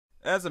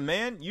As a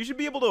man, you should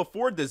be able to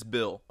afford this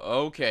bill.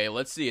 Okay,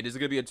 let's see it. Is it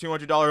gonna be a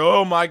 $200?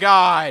 Oh my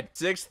god!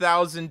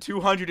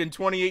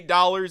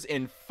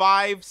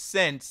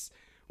 $6,228.05.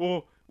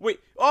 Well, wait,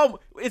 oh,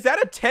 is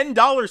that a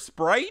 $10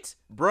 Sprite?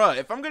 Bruh,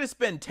 if I'm gonna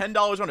spend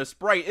 $10 on a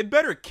Sprite, it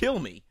better kill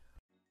me.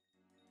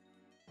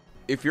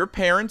 If your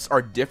parents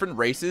are different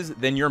races,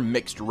 then you're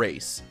mixed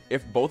race.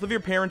 If both of your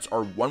parents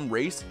are one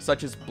race,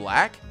 such as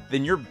black,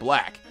 then you're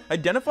black.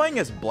 Identifying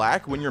as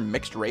black when you're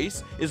mixed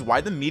race is why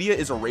the media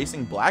is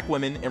erasing black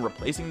women and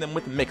replacing them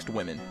with mixed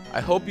women. I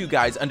hope you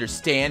guys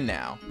understand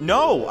now.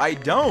 No, I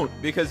don't,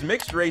 because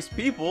mixed race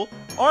people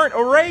aren't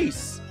a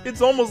race.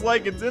 It's almost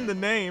like it's in the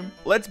name.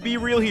 Let's be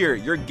real here.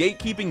 You're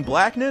gatekeeping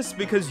blackness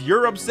because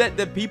you're upset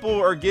that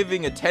people are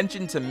giving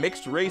attention to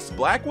mixed race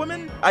black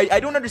women? I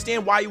don't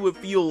understand why you would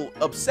feel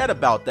upset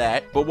about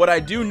that, but what I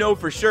do know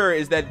for sure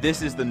is that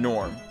this is the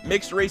norm.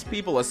 Mixed race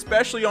people,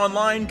 especially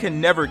online, can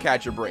never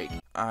catch a break.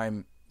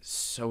 I'm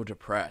so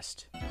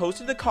depressed.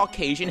 Posted the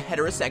Caucasian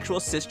heterosexual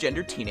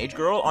cisgender teenage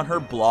girl on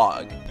her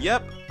blog.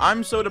 Yep,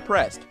 I'm so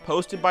depressed.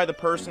 Posted by the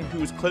person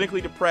who's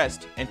clinically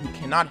depressed and who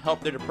cannot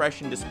help their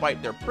depression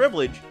despite their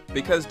privilege,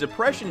 because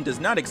depression does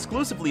not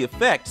exclusively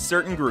affect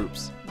certain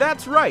groups.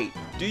 That's right.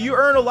 Do you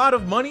earn a lot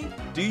of money?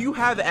 Do you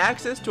have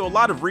access to a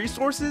lot of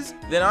resources?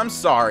 Then I'm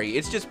sorry,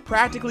 it's just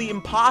practically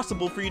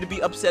impossible for you to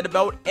be upset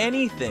about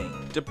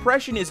anything.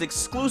 Depression is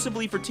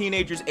exclusively for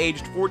teenagers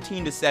aged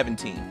 14 to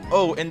 17.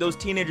 Oh, and those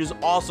teenagers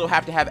also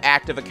have to have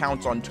active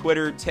accounts on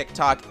Twitter,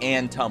 TikTok,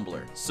 and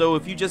Tumblr. So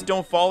if you just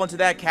don't fall into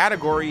that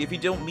category, if you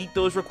don't meet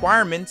those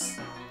requirements,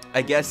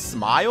 I guess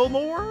smile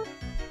more?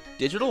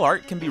 Digital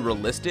art can be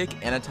realistic,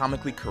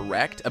 anatomically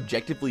correct,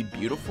 objectively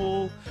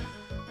beautiful,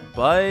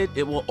 but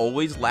it will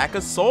always lack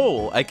a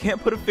soul. I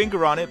can't put a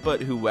finger on it,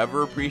 but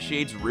whoever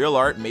appreciates real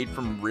art made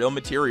from real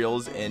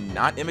materials and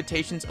not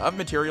imitations of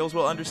materials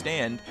will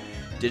understand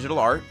digital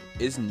art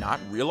is not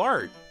real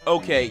art.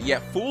 Okay, yeah,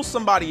 fool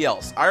somebody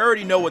else. I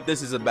already know what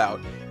this is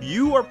about.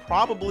 You are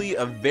probably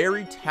a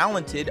very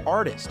talented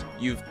artist.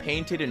 You've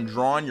painted and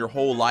drawn your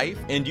whole life,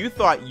 and you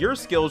thought your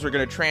skills are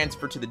gonna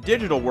transfer to the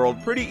digital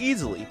world pretty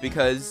easily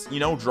because, you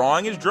know,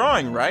 drawing is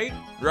drawing, right?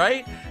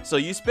 Right? So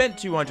you spent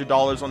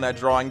 $200 on that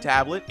drawing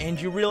tablet, and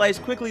you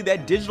realized quickly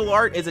that digital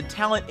art is a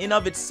talent in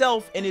of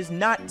itself and is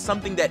not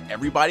something that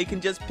everybody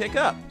can just pick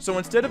up. So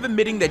instead of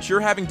admitting that you're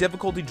having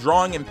difficulty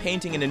drawing and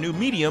painting in a new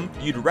medium,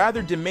 you'd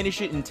rather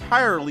diminish it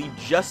entirely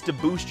just to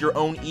boost your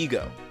own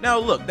ego. Now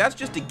look, that's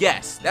just a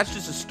guess. That's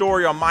just a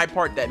story on my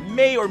part that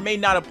may or may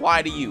not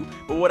apply to you,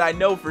 but what I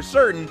know for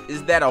certain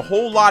is that a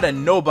whole lot of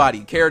nobody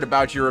cared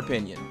about your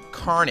opinion.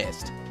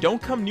 Carnist,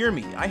 don't come near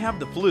me, I have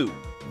the flu.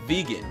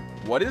 Vegan,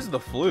 what is the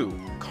flu?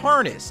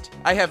 Carnist,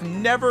 I have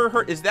never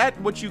heard, is that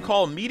what you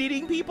call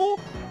meat-eating people?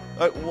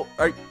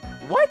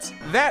 What?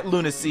 That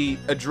lunacy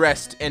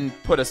addressed and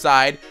put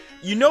aside,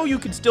 you know you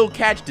can still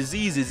catch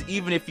diseases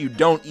even if you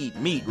don't eat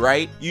meat,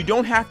 right? You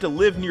don't have to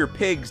live near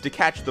pigs to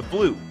catch the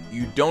flu.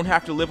 You don't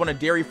have to live on a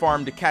dairy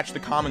farm to catch the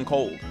common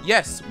cold.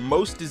 Yes,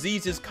 most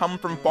diseases come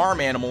from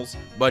farm animals,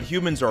 but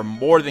humans are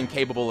more than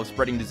capable of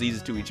spreading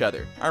diseases to each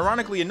other.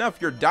 Ironically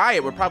enough, your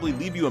diet would probably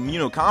leave you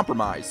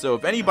immunocompromised, so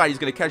if anybody's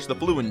gonna catch the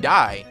flu and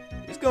die,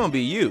 it's gonna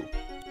be you.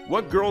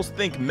 What girls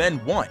think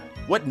men want?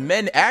 What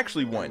men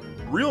actually want?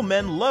 Real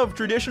men love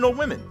traditional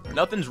women.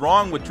 Nothing's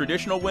wrong with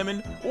traditional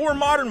women or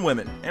modern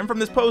women. And from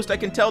this post, I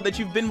can tell that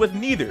you've been with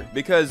neither,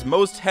 because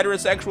most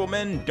heterosexual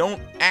men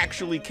don't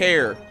actually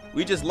care.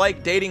 We just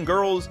like dating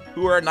girls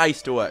who are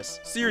nice to us.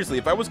 Seriously,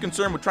 if I was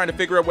concerned with trying to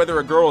figure out whether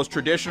a girl is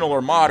traditional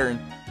or modern,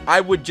 I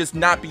would just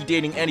not be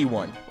dating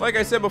anyone. Like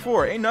I said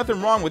before, ain't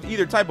nothing wrong with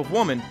either type of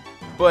woman,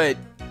 but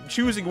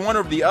choosing one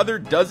over the other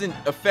doesn't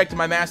affect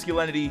my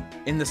masculinity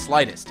in the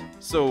slightest.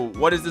 So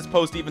what is this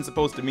post even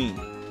supposed to mean?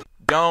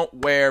 Don't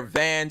wear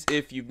Vans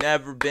if you've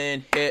never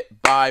been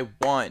hit by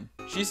one.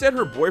 She said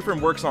her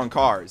boyfriend works on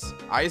cars.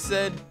 I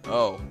said,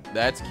 oh,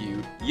 that's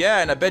cute. Yeah,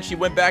 and I bet she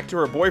went back to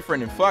her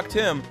boyfriend and fucked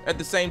him at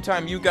the same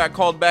time you got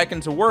called back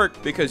into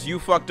work because you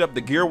fucked up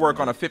the gear work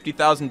on a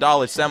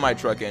 $50,000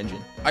 semi-truck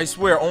engine. I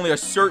swear, only a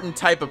certain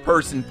type of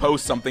person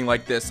posts something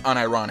like this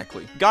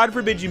unironically. God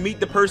forbid you meet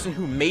the person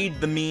who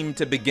made the meme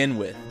to begin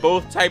with.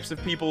 Both types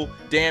of people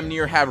damn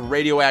near have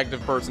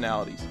radioactive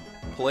personalities.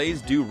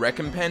 Plays do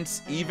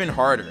recompense even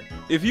harder.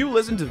 If you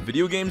listen to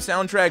video game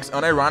soundtracks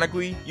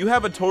unironically, you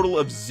have a total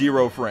of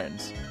 0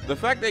 friends. The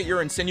fact that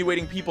you're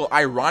insinuating people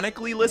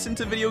ironically listen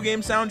to video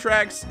game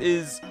soundtracks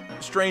is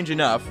strange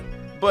enough,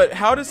 but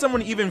how does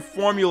someone even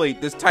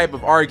formulate this type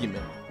of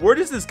argument? Where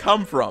does this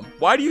come from?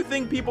 Why do you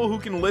think people who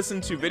can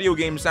listen to video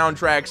game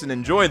soundtracks and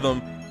enjoy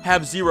them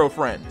have 0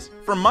 friends?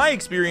 From my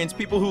experience,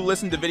 people who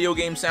listen to video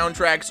game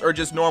soundtracks are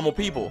just normal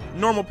people.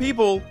 Normal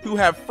people who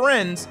have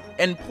friends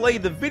and play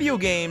the video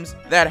games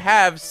that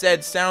have said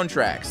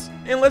soundtracks.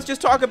 And let's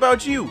just talk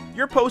about you.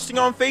 You're posting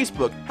on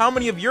Facebook. How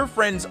many of your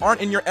friends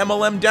aren't in your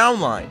MLM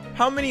downline?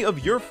 How many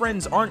of your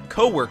friends aren't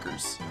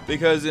coworkers?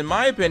 Because in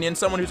my opinion,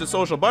 someone who's a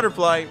social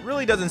butterfly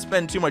really doesn't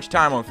spend too much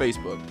time on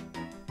Facebook.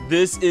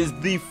 This is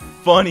the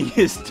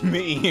funniest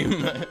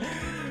meme.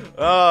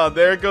 Oh,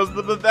 there goes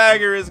the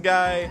Pythagoras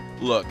guy.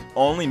 Look,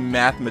 only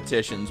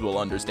mathematicians will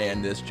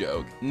understand this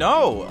joke.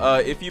 No,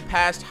 if you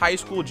passed high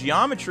school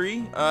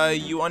geometry,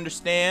 you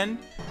understand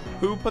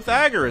who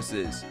Pythagoras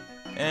is.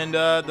 And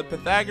the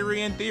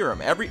Pythagorean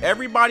theorem.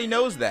 Everybody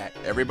knows that.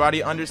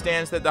 Everybody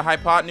understands that the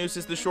hypotenuse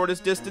is the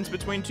shortest distance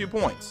between 2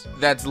 points.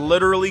 That's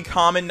literally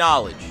common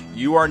knowledge.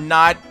 You are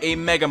not a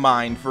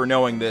megamind for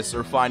knowing this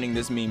or finding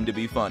this meme to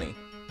be funny.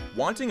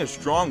 Wanting a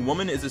strong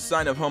woman is a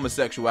sign of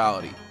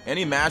homosexuality.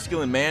 Any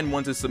masculine man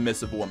wants a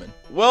submissive woman.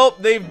 Well,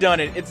 they've done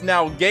it. It's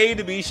now gay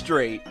to be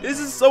straight. This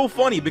is so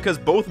funny because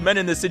both men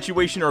in this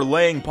situation are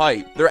laying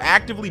pipe. They're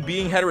actively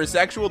being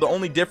heterosexual. The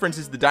only difference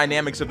is the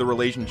dynamics of the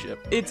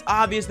relationship. It's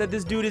obvious that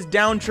this dude is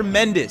down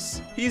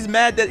tremendous. He's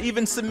mad that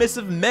even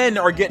submissive men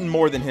are getting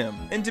more than him.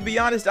 And to be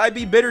honest, I'd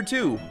be bitter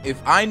too.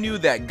 If I knew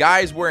that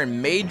guys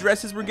wearing maid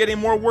dresses were getting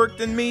more work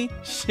than me,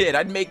 shit,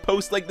 I'd make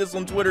posts like this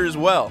on Twitter as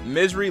well.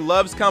 Misery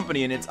loves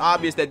company, and it's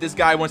obvious that this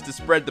guy wants to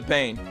spread the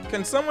pain.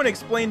 Can someone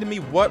explain to me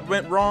what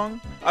went wrong?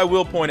 I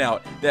will point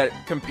out that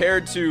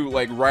compared to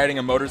like riding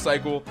a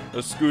motorcycle,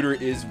 a scooter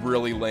is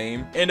really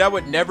lame. And I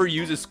would never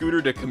use a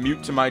scooter to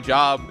commute to my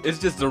job. It's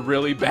just a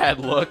really bad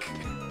look.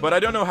 But I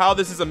don't know how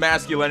this is a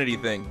masculinity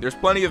thing. There's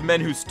plenty of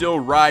men who still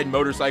ride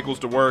motorcycles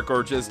to work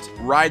or just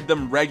ride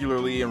them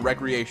regularly and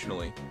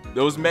recreationally.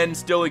 Those men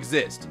still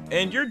exist.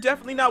 And you're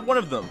definitely not one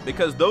of them,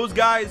 because those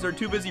guys are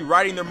too busy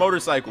riding their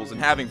motorcycles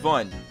and having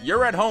fun.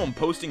 You're at home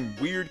posting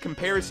weird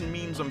comparison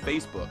memes on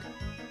Facebook.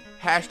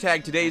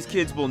 Hashtag today's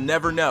kids will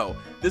never know.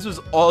 This was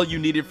all you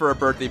needed for a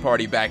birthday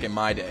party back in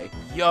my day.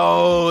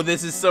 Yo,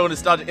 this is so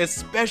nostalgic,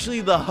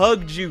 especially the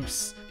hug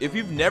juice. If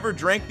you've never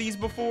drank these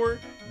before,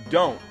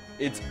 don't.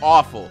 It's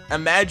awful.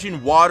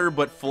 Imagine water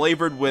but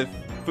flavored with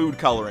food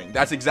coloring.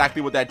 That's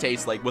exactly what that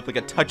tastes like, with like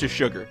a touch of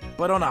sugar.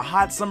 But on a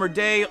hot summer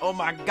day, oh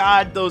my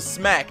god, those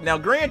smack. Now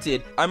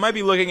granted, I might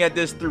be looking at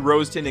this through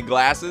rose-tinted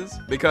glasses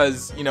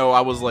because, you know,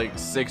 I was like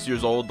 6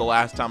 years old the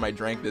last time I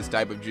drank this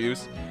type of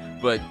juice.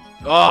 But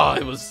oh,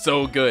 it was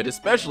so good,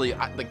 especially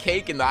the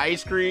cake and the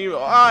ice cream.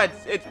 Oh,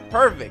 it's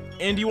perfect.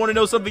 And you want to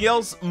know something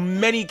else?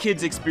 Many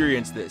kids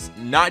experience this.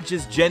 Not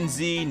just Gen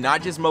Z,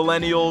 not just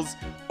millennials.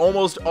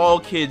 Almost all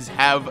kids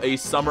have a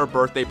summer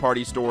birthday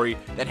party story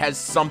that has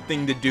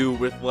something to do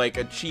with like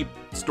a cheap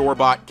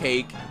store-bought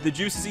cake. The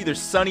juice is either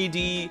Sunny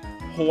D,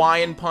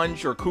 Hawaiian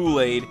Punch, or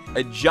Kool-Aid,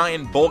 a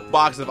giant bulk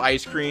box of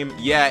ice cream,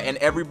 yeah, and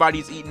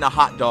everybody's eating a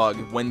hot dog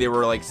when they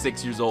were like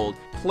 6 years old.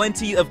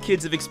 Plenty of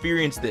kids have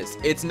experienced this.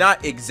 It's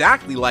not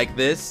exactly like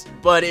this,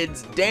 but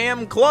it's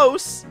damn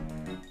close.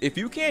 If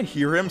you can't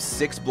hear him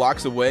 6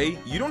 blocks away,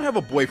 you don't have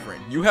a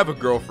boyfriend, you have a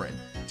girlfriend.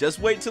 Just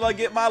wait till I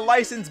get my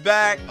license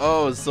back.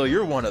 Oh, so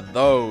you're one of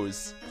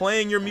those.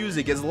 Playing your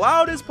music as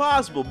loud as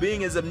possible,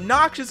 being as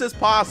obnoxious as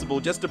possible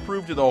just to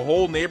prove to the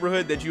whole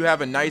neighborhood that you have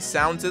a nice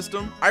sound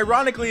system.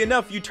 Ironically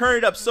enough, you turn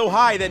it up so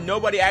high that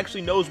nobody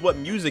actually knows what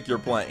music you're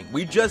playing.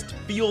 We just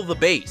feel the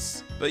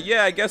bass. But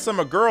yeah, I guess I'm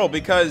a girl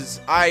because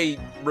I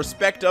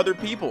respect other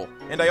people.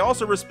 And I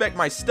also respect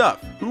my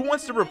stuff. Who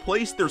wants to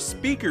replace their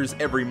speakers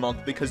every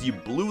month because you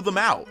blew them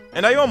out?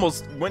 And I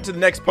almost went to the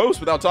next post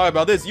without talking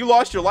about this. You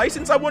lost your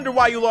license? I wonder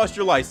why you lost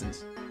your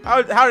license.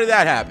 How did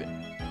that happen?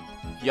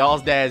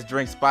 Y'all's dads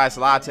drink spiced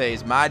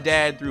lattes. My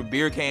dad threw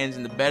beer cans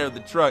in the bed of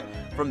the truck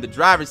from the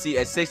driver's seat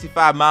at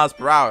 65 miles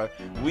per hour.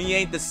 We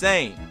ain't the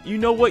same. You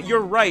know what? You're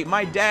right.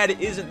 My dad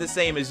isn't the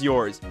same as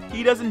yours.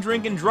 He doesn't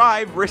drink and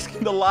drive,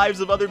 risking the lives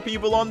of other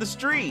people on the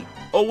street.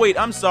 Oh wait,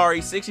 I'm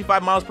sorry,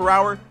 65 miles per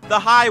hour? The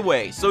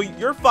highway. So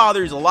your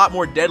father is a lot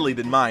more deadly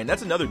than mine.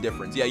 That's another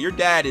difference. Yeah, your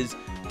dad is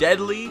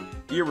deadly,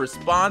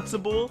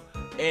 irresponsible,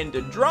 and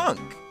drunk.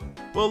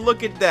 Well,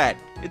 look at that.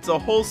 It's a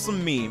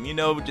wholesome meme, you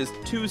know, just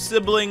 2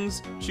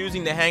 siblings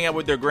choosing to hang out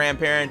with their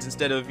grandparents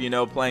instead of, you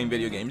know, playing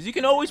video games. You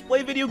can always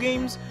play video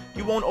games.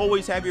 You won't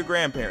always have your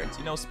grandparents.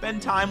 You know,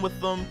 spend time with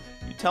them.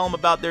 You tell them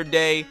about their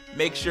day.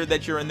 Make sure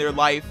that you're in their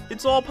life.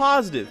 It's all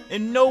positive.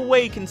 In no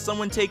way can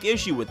someone take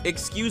issue with,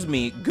 excuse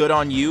me, good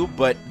on you,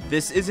 but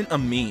this isn't a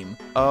meme.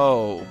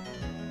 Oh,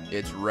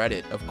 it's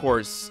Reddit. Of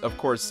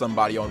course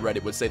somebody on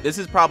Reddit would say, this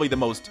is probably the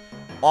most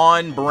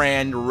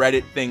on-brand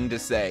Reddit thing to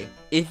say.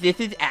 If this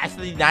is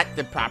actually not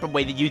the proper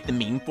way to use the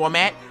meme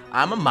format,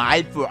 I'm a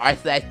mod for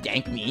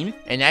r/dank memes,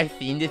 and I've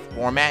seen this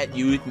format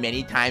used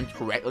many times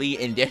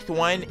correctly. In this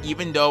one,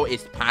 even though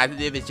it's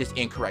positive, it's just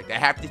incorrect. I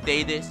have to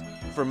say this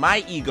for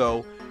my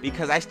ego,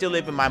 because I still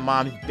live in my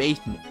mom's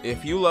basement.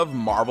 If you love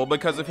Marvel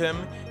because of him,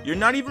 you're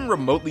not even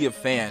remotely a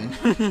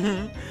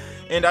fan.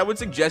 And I would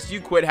suggest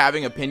you quit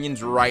having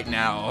opinions right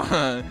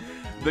now.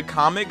 The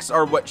comics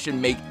are what should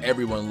make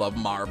everyone love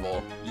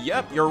Marvel.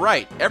 Yep, you're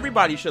right.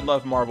 Everybody should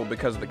love Marvel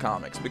because of the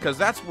comics, because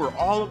that's where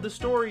all of the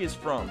story is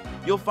from.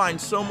 You'll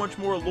find so much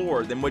more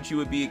lore than what you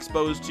would be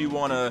exposed to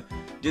on a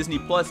Disney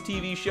Plus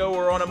TV show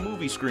or on a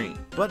movie screen.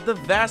 But the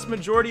vast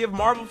majority of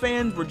Marvel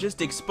fans were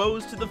just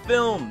exposed to the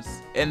films,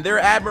 and their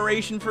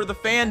admiration for the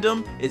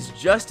fandom is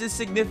just as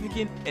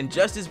significant and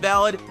just as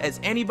valid as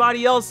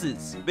anybody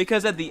else's.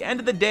 Because at the end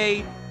of the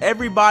day,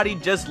 everybody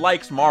just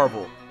likes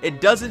Marvel. It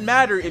doesn't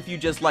matter if you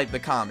just like the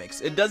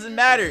comics. It doesn't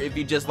matter if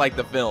you just like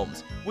the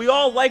films. We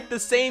all like the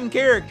same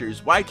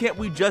characters. Why can't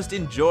we just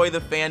enjoy the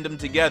fandom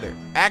together?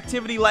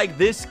 Activity like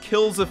this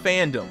kills a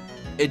fandom.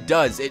 It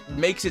does. It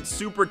makes it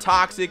super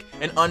toxic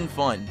and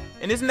unfun.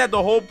 And isn't that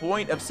the whole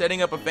point of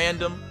setting up a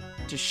fandom?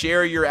 To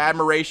share your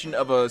admiration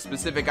of a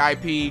specific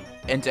IP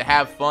and to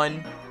have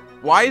fun?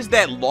 Why is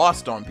that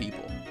lost on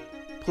people?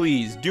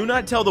 Please, do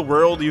not tell the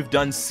world you've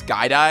done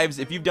skydives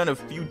if you've done a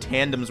few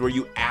tandems where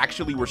you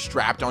actually were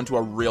strapped onto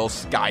a real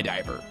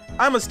skydiver.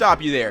 I'ma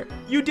stop you there.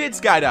 You did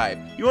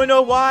skydive. You wanna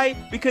know why?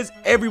 Because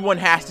everyone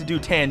has to do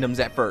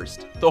tandems at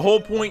first. The whole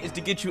point is to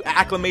get you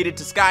acclimated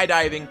to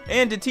skydiving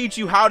and to teach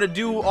you how to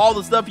do all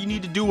the stuff you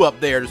need to do up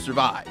there to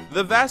survive.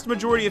 The vast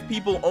majority of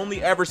people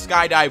only ever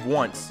skydive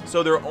once,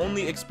 so their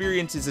only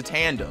experience is a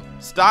tandem.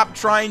 Stop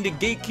trying to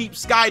gatekeep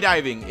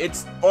skydiving.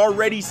 It's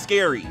already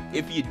scary.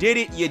 If you did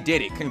it, you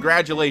did it.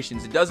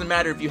 Congratulations. It doesn't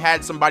matter if you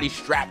had somebody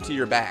strapped to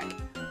your back.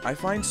 I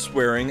find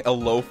swearing a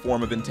low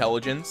form of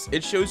intelligence.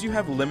 It shows you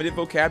have limited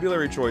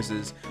vocabulary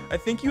choices. I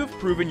think you have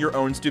proven your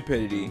own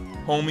stupidity.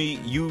 Homie,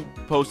 you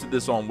posted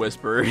this on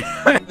Whisper.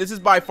 This is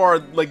by far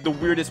like the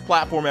weirdest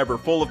platform ever,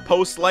 full of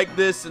posts like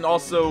this and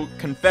also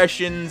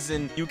confessions,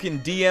 and you can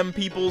DM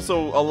people,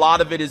 so a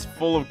lot of it is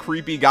full of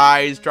creepy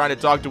guys trying to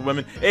talk to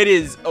women. It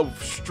is a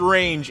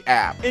strange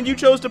app, and you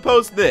chose to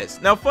post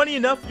this. Now, funny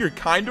enough, you're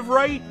kind of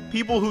right.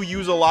 People who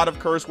use a lot of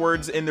curse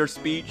words in their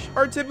speech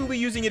are typically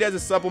using it as a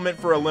supplement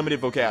for a limited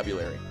vocabulary.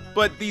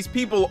 But these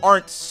people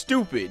aren't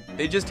stupid.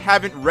 They just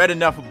haven't read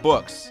enough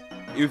books.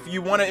 If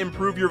you want to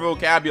improve your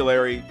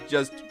vocabulary,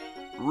 just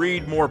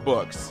read more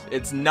books.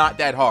 It's not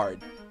that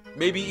hard.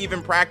 Maybe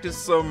even practice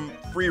some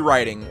free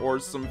writing or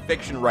some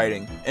fiction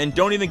writing. And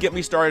don't even get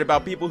me started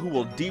about people who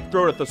will deep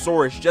throat a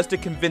thesaurus just to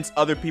convince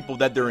other people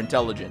that they're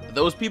intelligent.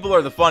 Those people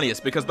are the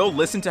funniest because they'll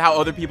listen to how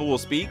other people will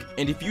speak,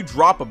 and if you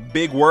drop a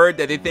big word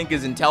that they think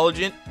is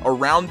intelligent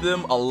around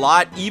them a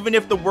lot, even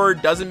if the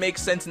word doesn't make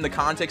sense in the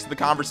context of the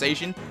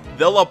conversation,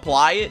 they'll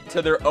apply it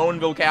to their own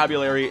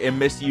vocabulary and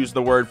misuse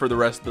the word for the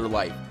rest of their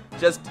life.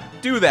 Just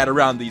do that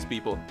around these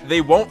people.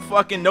 They won't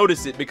fucking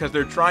notice it because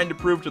they're trying to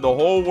prove to the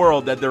whole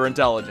world that they're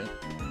intelligent.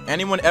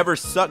 Anyone ever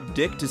suck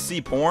dick to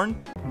see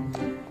porn?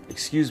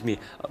 Excuse me,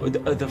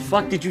 the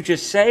fuck did you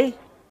just say?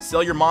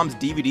 Sell your mom's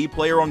DVD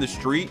player on the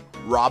street?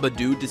 Rob a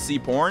dude to see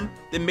porn?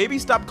 Then maybe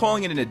stop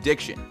calling it an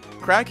addiction.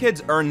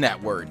 Crackheads earn that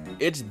word.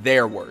 It's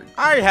their word.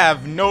 I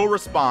have no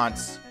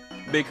response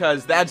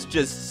because that's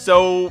just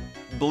so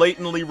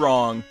blatantly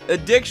wrong.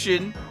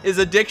 Addiction is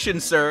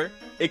addiction, sir.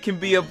 It can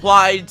be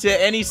applied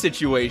to any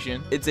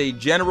situation. It's a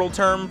general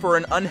term for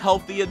an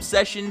unhealthy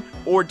obsession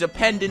or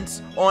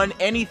dependence on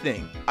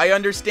anything. I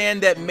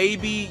understand that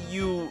maybe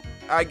you,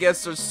 I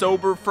guess, are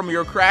sober from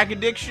your crack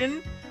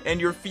addiction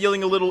and you're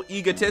feeling a little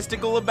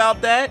egotistical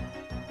about that.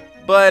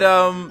 But,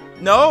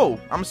 no,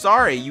 I'm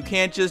sorry. You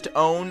can't just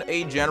own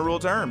a general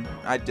term.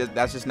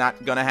 That's just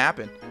not gonna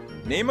happen.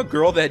 Name a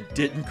girl that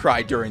didn't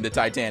cry during the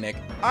Titanic.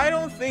 I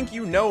don't think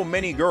you know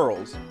many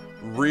girls.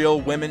 Real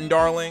women,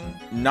 darling,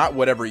 not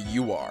whatever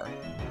you are.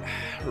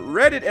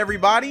 Reddit,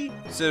 everybody.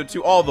 So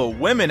to all the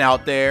women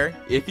out there,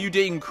 if you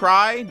didn't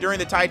cry during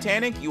the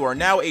Titanic, you are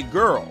now a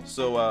girl.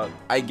 So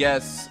I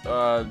guess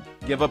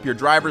give up your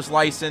driver's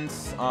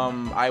license.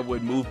 I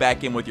would move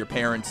back in with your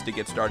parents to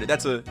get started.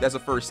 That's a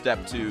first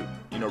step to,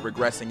 you know,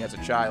 regressing as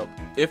a child.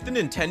 If the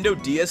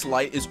Nintendo DS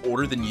Lite is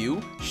older than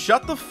you,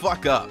 shut the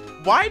fuck up.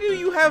 Why do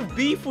you have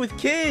beef with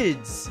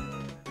kids?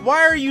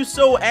 Why are you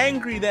so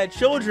angry that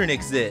children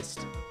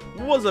exist?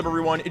 What's up,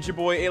 everyone? It's your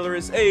boy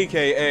Ailurus,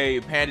 aka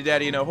Panda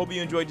Daddy, and I hope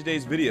you enjoyed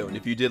today's video. And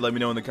if you did, let me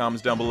know in the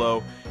comments down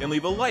below, and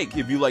leave a like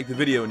if you liked the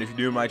video. And if you're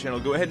new to my channel,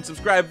 go ahead and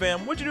subscribe,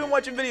 fam. What you doing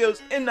watching videos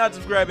and not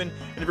subscribing?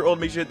 And if you're old,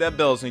 make sure to hit that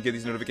bell so you get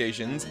these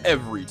notifications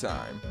every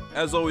time.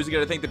 As always, you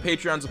gotta thank the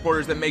Patreon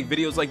supporters that make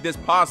videos like this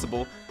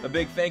possible. A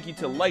big thank you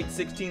to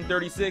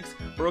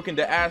Light1636, Broken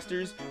to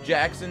Asters,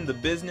 Jackson, The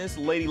Business,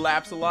 Lady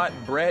Laps a Lot,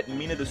 Brett,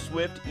 Mina the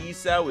Swift,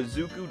 Esau,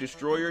 Izuku,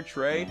 Destroyer,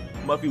 Trey,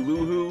 Muffy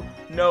Luhu,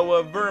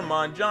 Noah,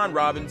 Vermont, John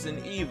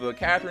Robinson, Eva,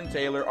 Catherine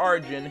Taylor,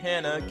 Arjun,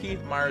 Hannah,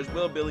 Keith Myers,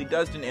 Will Billy,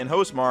 Dustin, and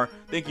Hostmar.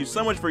 Thank you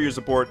so much for your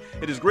support.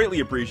 It is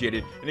greatly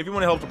appreciated. And if you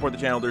want to help support the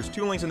channel, there's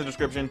 2 links in the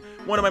description,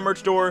 one on my merch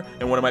store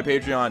and one on my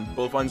Patreon.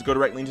 Both funds go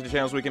directly into the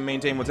channel so we can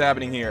maintain what's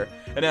happening here.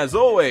 And as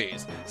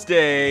always,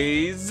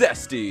 stay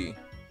zesty.